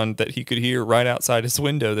going on that he could hear right outside his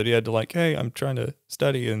window that he had to like, hey, I'm trying to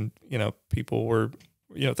study, and people were,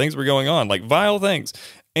 things were going on, like vile things,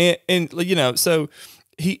 and so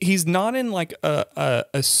he's not in like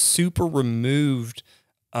a super removed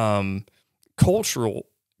culture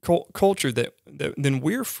that than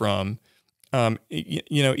we're from.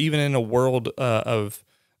 Even in a world of,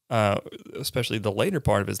 especially the later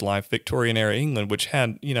part of his life, Victorian era England, which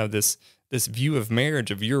had this view of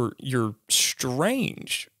marriage of you're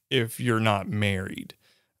strange if you're not married.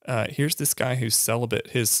 Here's this guy who's celibate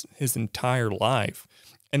his entire life,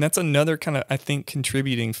 and that's another kind of, I think,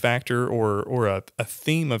 contributing factor or a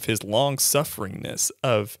theme of his long sufferingness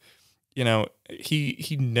of,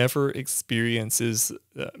 he never experiences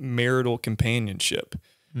marital companionship.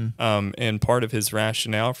 And part of his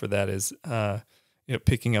rationale for that is,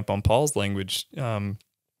 picking up on Paul's language, I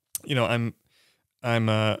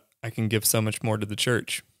can give so much more to the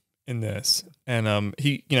church in this. And,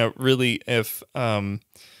 he, really, if, and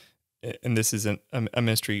this isn't a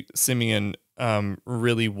mystery, Simeon,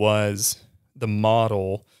 really was the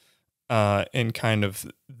model, and kind of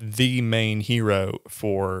the main hero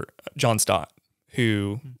for John Stott,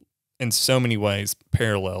 who in so many ways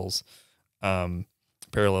parallels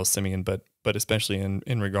Simeon, but especially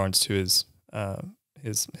in regards to his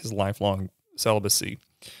lifelong celibacy.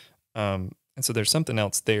 And so there's something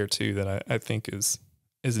else there too that I think is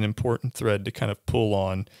an important thread to kind of pull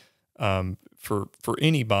on, for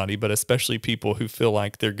anybody, but especially people who feel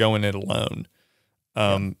like they're going it alone.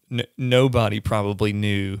 Nobody probably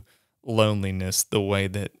knew loneliness the way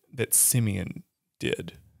that Simeon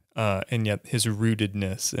did. and yet his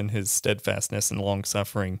rootedness and his steadfastness and long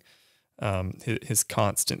suffering, his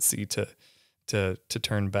constancy to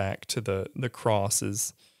turn back to the cross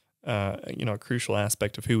is, a crucial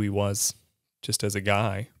aspect of who he was, just as a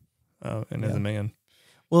guy, and as a man.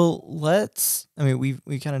 Well, we've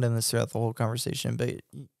kind of done this throughout the whole conversation, but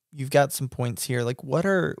you've got some points here. Like, what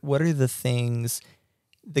are the things,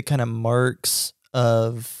 the kind of marks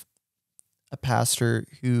of a pastor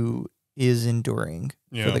who is enduring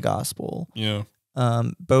for the gospel? Yeah.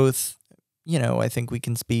 Both, I think we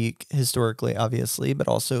can speak historically, obviously, but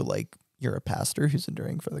also like you're a pastor who's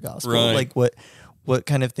enduring for the gospel. Right. Like, what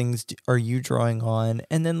kind of things are you drawing on?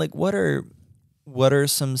 And then, like, what are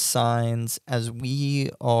some signs as we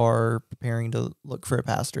are preparing to look for a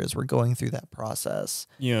pastor, as we're going through that process?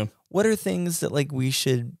 Yeah. What are things that like we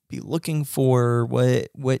should be looking for?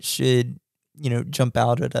 What should, jump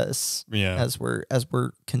out at us as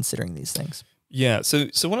we're considering these things? Yeah. So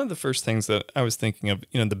one of the first things that I was thinking of,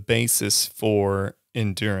 the basis for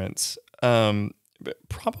endurance,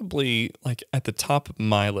 probably like at the top of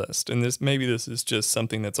my list, and this is just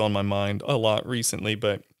something that's on my mind a lot recently,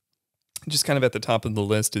 but just kind of at the top of the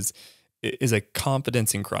list is a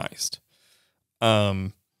confidence in Christ.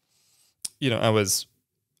 I was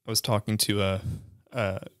talking to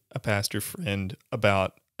a pastor friend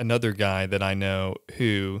about another guy that I know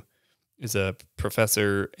who is a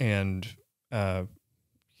professor and,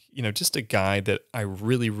 just a guy that I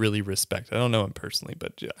really, really respect. I don't know him personally,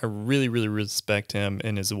 but I really, really respect him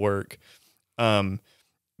and his work.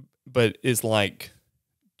 But is like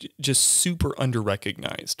just super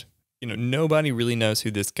under-recognized. Nobody really knows who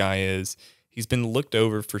this guy is. He's been looked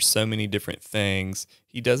over for so many different things.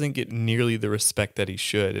 He doesn't get nearly the respect that he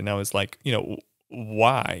should. And I was like,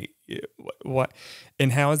 why? What?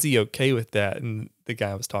 And how is he okay with that? And the guy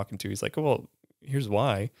I was talking to, he's like, well, here's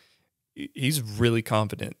why. He's really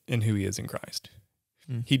confident in who he is in Christ.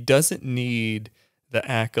 He doesn't need the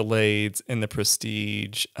accolades and the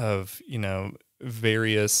prestige of,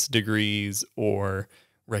 various degrees or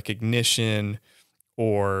recognition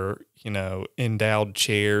or, endowed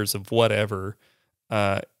chairs of whatever,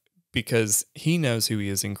 because he knows who he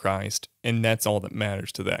is in Christ, and that's all that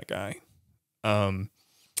matters to that guy.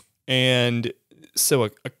 And so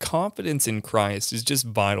a confidence in Christ is just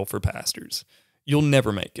vital for pastors. You'll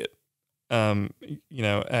never make it,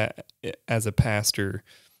 as a pastor,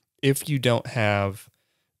 if you don't have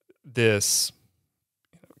this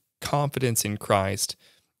confidence in Christ,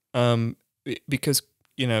 because,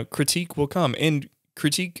 critique will come, and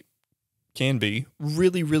critique can be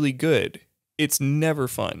really, really good. It's never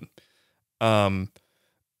fun.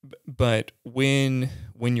 But when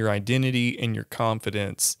your identity and your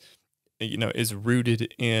confidence, is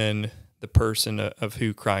rooted in the person of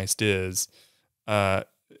who Christ is,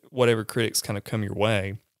 whatever critics kind of come your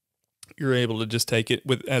way, you're able to just take it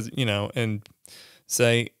and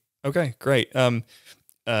say, okay, great.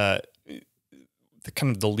 The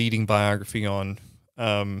kind of the leading biography on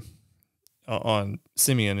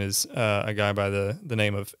Simeon is a guy by the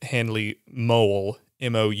name of Handley Moule,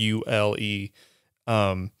 Moule,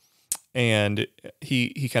 and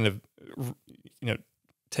he kind of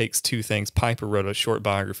takes two things. Piper wrote a short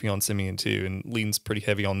biography on Simeon too, and leans pretty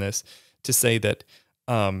heavy on this to say that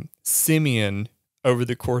Simeon, over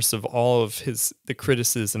the course of all of the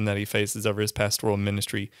criticism that he faces over his pastoral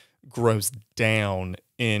ministry, grows down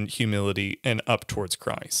in humility and up towards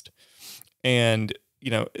Christ. And,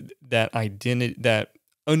 that identity, that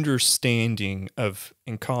understanding of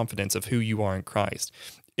and confidence of who you are in Christ,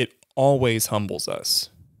 it always humbles us.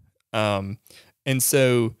 And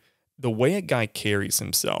so the way a guy carries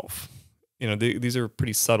himself, these are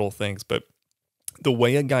pretty subtle things, but the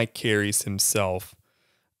way a guy carries himself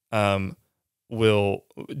will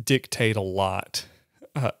dictate a lot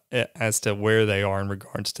as to where they are in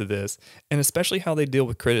regards to this, and especially how they deal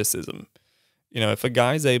with criticism. If a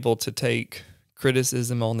guy's able to take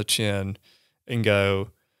criticism on the chin and go,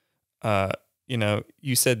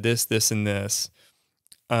 you said this, this, and this,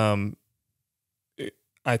 I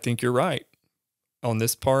think you're right on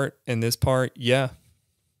this part and this part. Yeah,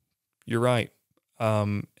 you're right.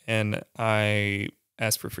 And I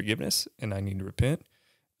ask for forgiveness, and I need to repent.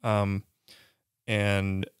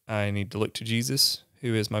 And I need to look to Jesus,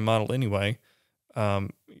 who is my model anyway.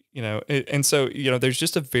 And so, there's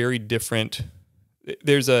just a very different,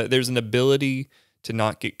 there's an ability to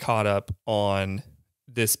not get caught up on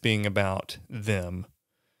this being about them,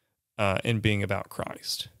 and being about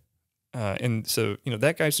Christ. And so,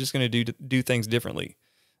 that guy's just going to do things differently.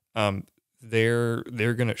 They're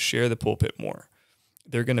going to share the pulpit more.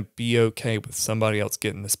 They're going to be okay with somebody else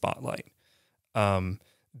getting the spotlight.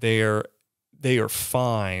 They're they are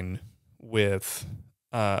fine with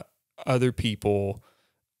other people,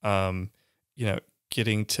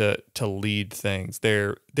 getting to lead things.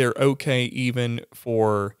 They're okay even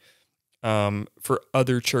for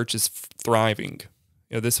other churches thriving.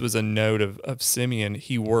 This was a note of Simeon.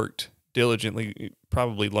 He worked diligently,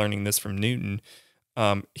 probably learning this from Newton.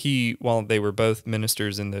 While they were both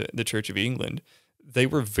ministers in the Church of England, they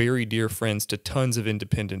were very dear friends to tons of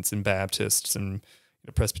independents and Baptists and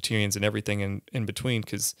Presbyterians and everything in between.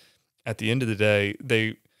 Because at the end of the day,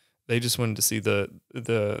 they just wanted to see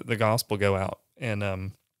the gospel go out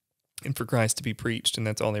and for Christ to be preached, and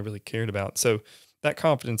that's all they really cared about. So that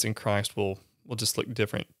confidence in Christ will just look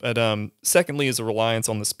different. But secondly, is a reliance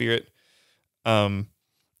on the Spirit.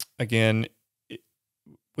 Again,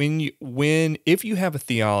 if you have a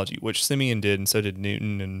theology, which Simeon did, and so did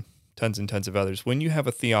Newton and tons of others, when you have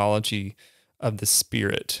a theology of the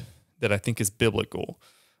Spirit that I think is biblical,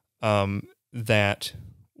 that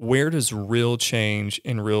where does real change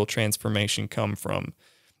and real transformation come from?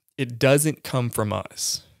 It doesn't come from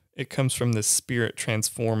us. It comes from the Spirit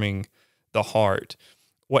transforming the heart.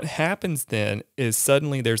 What happens then is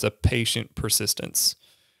suddenly there's a patient persistence.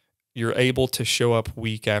 You're able to show up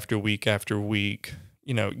week after week after week,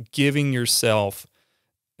 giving yourself,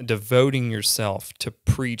 devoting yourself to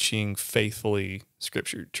preaching faithfully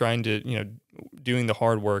Scripture, trying to, doing the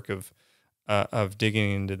hard work of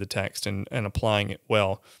digging into the text and applying it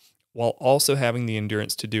well, while also having the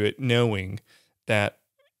endurance to do it, knowing that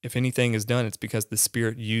if anything is done, it's because the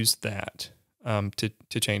Spirit used that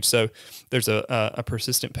to change. So there's a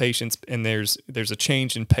persistent patience, and there's a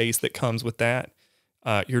change in pace that comes with that.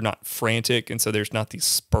 You're not frantic, and so there's not these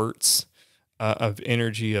spurts of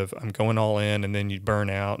energy of I'm going all in, and then you burn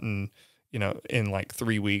out, and in like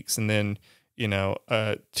 3 weeks, and then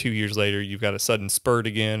 2 years later you've got a sudden spurt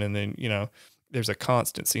again, and then there's a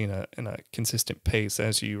constancy and a consistent pace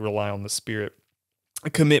as you rely on the Spirit. A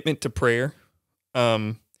commitment to prayer,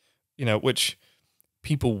 which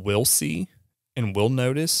people will see and will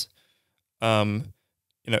notice.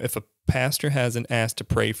 If a pastor hasn't asked to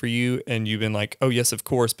pray for you and you've been like, oh yes, of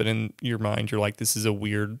course, but in your mind you're like, this is a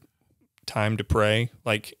weird time to pray.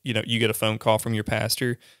 Like, you get a phone call from your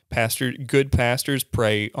pastor. Good pastors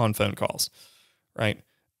pray on phone calls, right?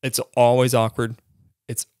 It's always awkward.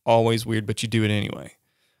 It's always weird, but you do it anyway.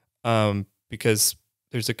 Because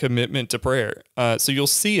there's a commitment to prayer. So you'll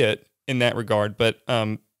see it in that regard, but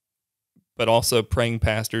also praying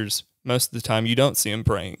pastors, most of the time you don't see them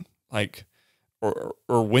praying, like, or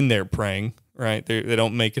when they're praying, right? They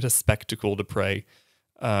don't make it a spectacle to pray.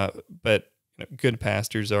 But good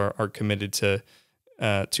pastors are committed to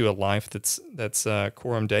a life that's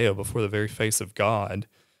coram Deo, before the very face of God.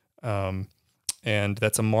 And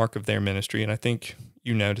that's a mark of their ministry. And I think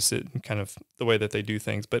you notice it in kind of the way that they do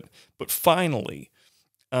things. But finally,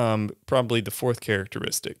 probably the fourth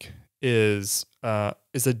characteristic is a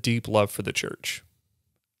deep love for the church.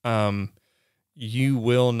 You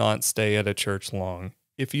will not stay at a church long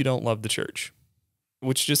if you don't love the church,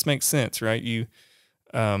 which just makes sense, right?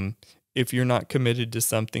 If you're not committed to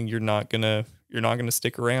something, you're not gonna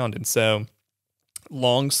stick around. And so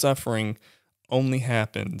long suffering only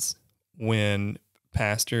happens when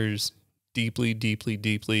pastors deeply, deeply,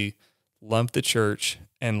 deeply love the church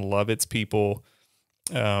and love its people,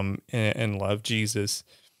 and love Jesus.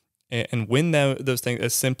 And when those things,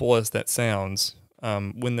 as simple as that sounds,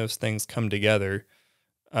 when those things come together,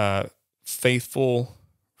 faithful,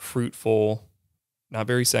 fruitful, not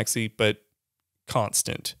very sexy, but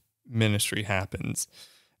constant ministry happens.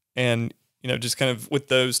 And, just kind of with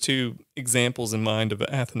those two examples in mind of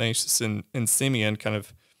Athanasius and Simeon, kind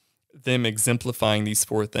of them exemplifying these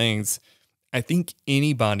four things, I think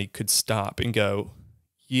anybody could stop and go,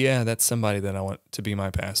 yeah, that's somebody that I want to be my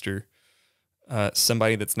pastor.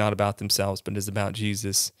 Somebody that's not about themselves, but is about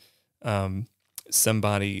Jesus.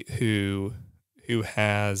 Somebody who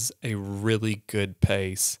has a really good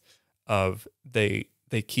pace of they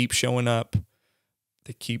keep showing up,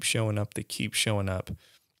 they keep showing up, they keep showing up.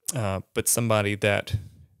 But somebody that,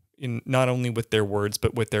 not only with their words,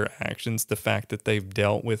 but with their actions, the fact that they've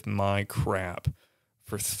dealt with my crap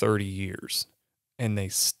for 30 years and they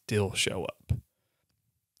still show up.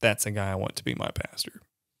 That's a guy I want to be my pastor.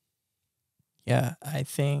 Yeah, I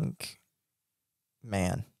think,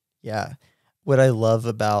 man, yeah. What I love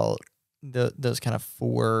about those kind of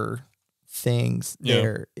four things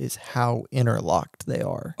there is how interlocked they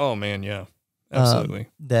are. Oh, man, yeah, absolutely.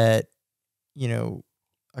 That,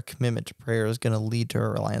 a commitment to prayer is going to lead to a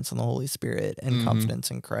reliance on the Holy Spirit and confidence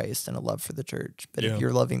in Christ and a love for the church. But if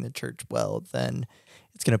you're loving the church well, then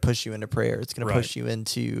it's going to push you into prayer. It's going to push you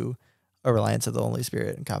into a reliance of the Holy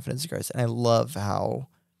Spirit and confidence in Christ. And I love how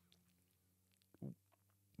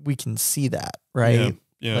we can see that, right?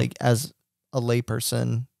 Yeah. Like as a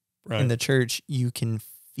layperson in the church, you can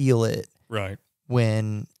feel it right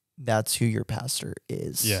when that's who your pastor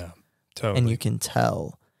is. Yeah, totally. And you can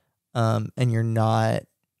tell. And you're not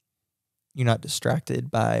distracted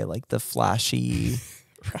by like the flashy,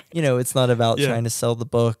 right. It's not about trying to sell the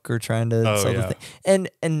book or trying to sell the thing.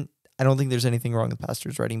 And I don't think there's anything wrong with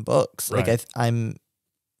pastors writing books. Right. Like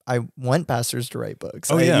I want pastors to write books.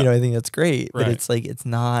 I think that's great, right. but it's like, it's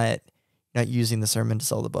not using the sermon to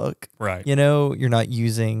sell the book. Right. You're not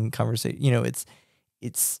using conversation,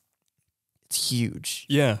 it's huge.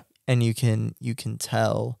 Yeah. And you can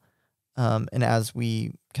tell. And as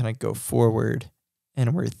we kind of go forward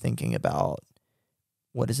and we're thinking about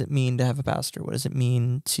what does it mean to have a pastor? What does it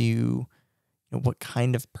mean to, what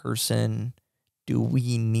kind of person do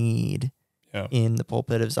we need in the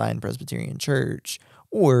pulpit of Zion Presbyterian Church?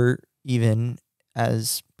 Or even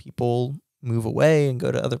as people move away and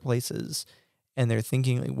go to other places and they're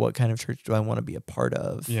thinking, like, what kind of church do I want to be a part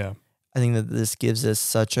of? Yeah. I think that this gives us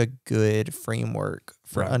such a good framework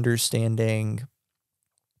for understanding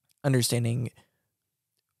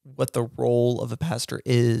what the role of a pastor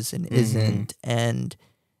is and isn't, and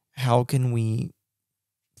how can we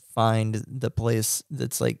find the place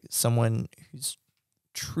that's like someone who's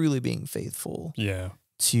truly being faithful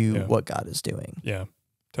to what God is doing. Yeah,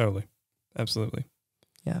 totally. Absolutely.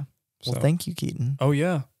 Yeah. Well, thank you, Keaton. Oh,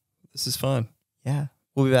 yeah. This is fun. Yeah.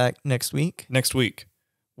 We'll be back next week.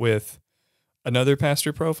 With another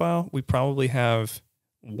pastor profile. We probably have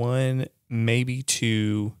one, maybe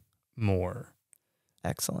two more.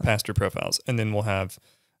 Excellent. Pastor profiles. And then we'll have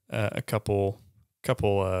a couple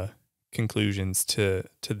conclusions to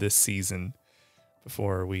this season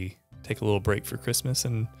before we take a little break for Christmas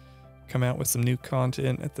and come out with some new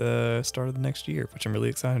content at the start of the next year, which I'm really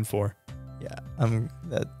excited for. Yeah, I'm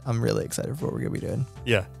really excited for what we're going to be doing.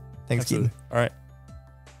 Yeah. Thanks, Keaton. All right.